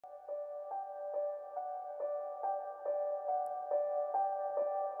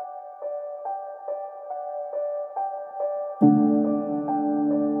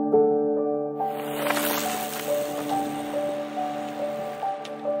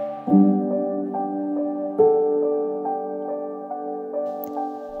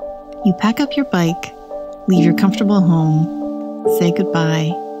You pack up your bike, leave your comfortable home, say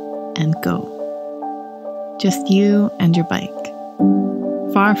goodbye, and go. Just you and your bike.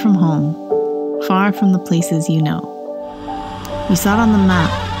 Far from home, far from the places you know. You saw it on the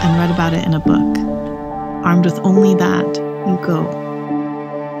map and read about it in a book. Armed with only that, you go.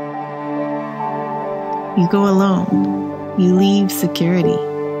 You go alone. You leave security.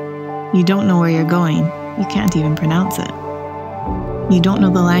 You don't know where you're going. You can't even pronounce it. You don't know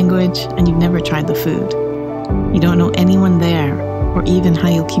the language and you've never tried the food. You don't know anyone there or even how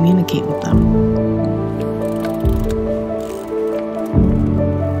you'll communicate with them.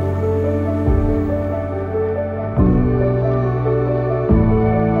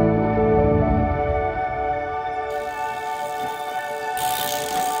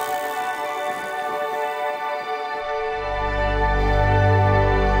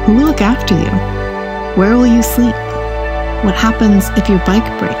 Who will look after you? Where will you sleep? What happens if your bike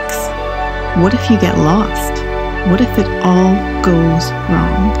breaks? What if you get lost? What if it all goes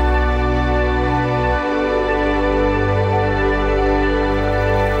wrong?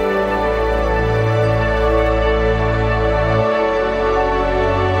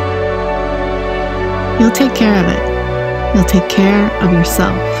 You'll take care of it. You'll take care of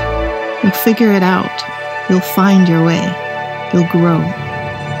yourself. You'll figure it out. You'll find your way. You'll grow.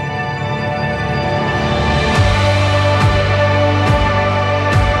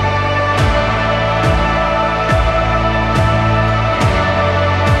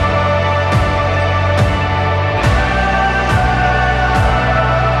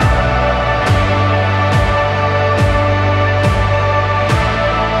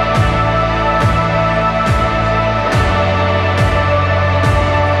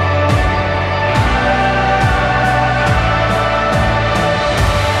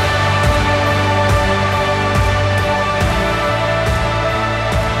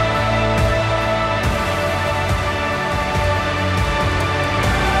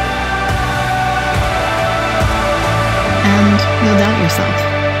 You'll doubt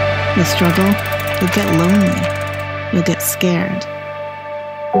yourself. You'll struggle. You'll get lonely. You'll get scared.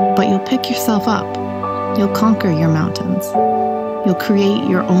 But you'll pick yourself up. You'll conquer your mountains. You'll create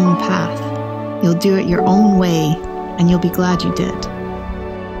your own path. You'll do it your own way, and you'll be glad you did.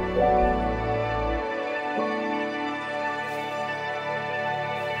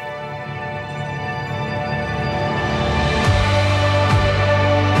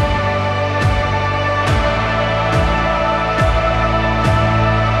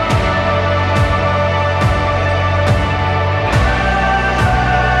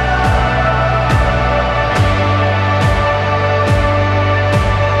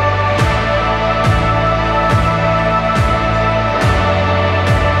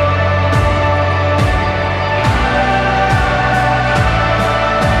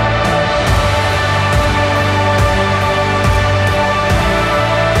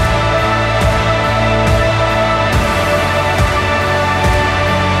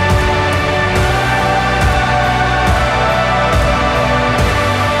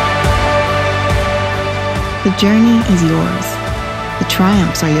 The journey is yours. The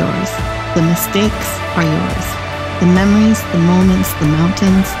triumphs are yours. The mistakes are yours. The memories, the moments, the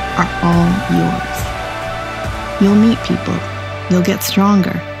mountains are all yours. You'll meet people. You'll get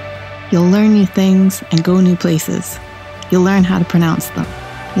stronger. You'll learn new things and go new places. You'll learn how to pronounce them.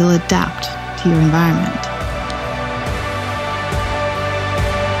 You'll adapt to your environment.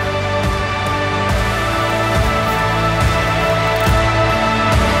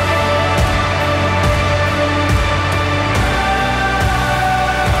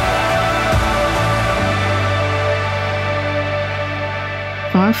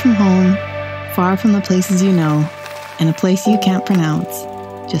 Far from home, far from the places you know, and a place you can't pronounce,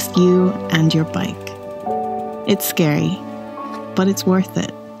 just you and your bike. It's scary, but it's worth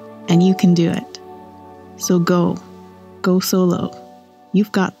it, and you can do it. So go solo.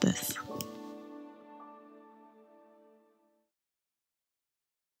 You've got this.